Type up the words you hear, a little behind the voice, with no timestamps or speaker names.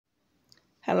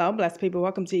Hello, blessed people.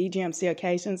 Welcome to EGMC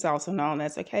Occasions, also known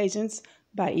as Occasions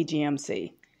by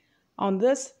EGMC. On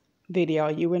this video,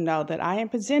 you will know that I am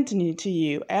presenting it to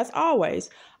you, as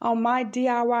always, on my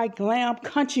DIY glam,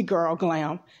 country girl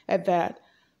glam, at that.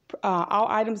 All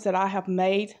items that I have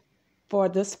made for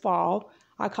this fall,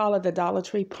 I call it the Dollar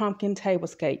Tree Pumpkin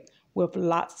Tablescape with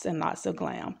lots and lots of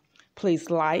glam. Please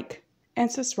like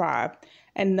and subscribe,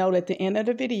 and note at the end of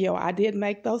the video, I did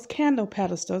make those candle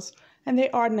pedestals, and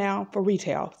they are now for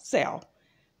retail sale.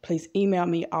 Please email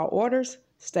me all orders.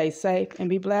 Stay safe and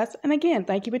be blessed. And again,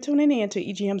 thank you for tuning in to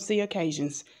EGMC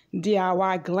Occasions,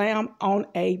 DIY glam on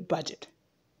a budget.